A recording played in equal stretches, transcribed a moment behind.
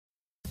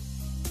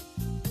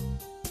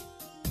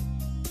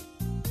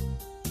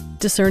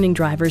Discerning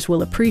drivers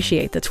will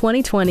appreciate the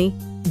 2020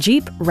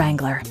 Jeep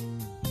Wrangler.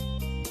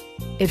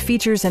 It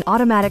features an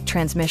automatic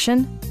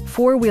transmission,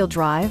 four-wheel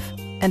drive,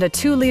 and a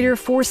 2-liter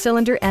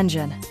 4-cylinder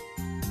engine.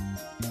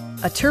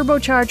 A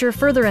turbocharger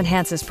further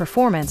enhances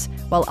performance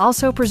while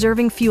also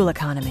preserving fuel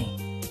economy.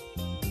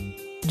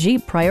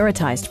 Jeep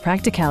prioritized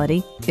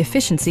practicality,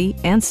 efficiency,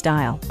 and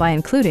style by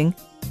including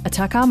a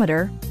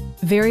tachometer,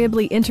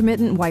 variably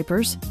intermittent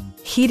wipers,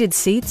 heated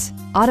seats,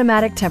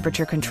 automatic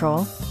temperature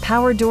control,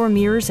 power door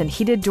mirrors and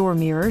heated door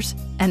mirrors,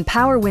 and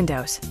power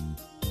windows.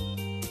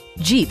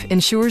 Jeep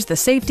ensures the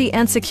safety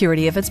and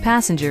security of its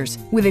passengers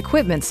with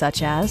equipment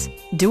such as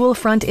dual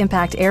front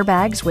impact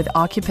airbags with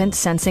occupant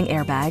sensing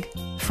airbag,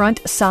 front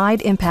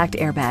side impact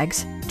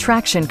airbags,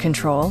 traction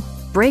control,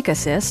 brake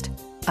assist,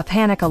 a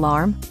panic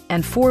alarm,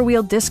 and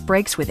 4-wheel disc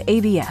brakes with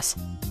ABS.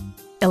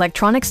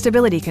 Electronic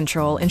stability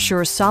control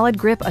ensures solid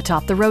grip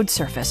atop the road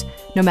surface,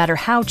 no matter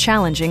how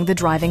challenging the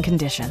driving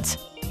conditions.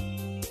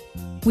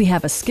 We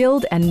have a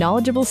skilled and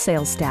knowledgeable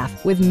sales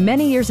staff with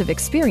many years of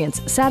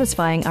experience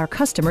satisfying our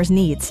customers'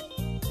 needs.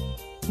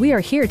 We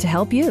are here to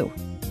help you.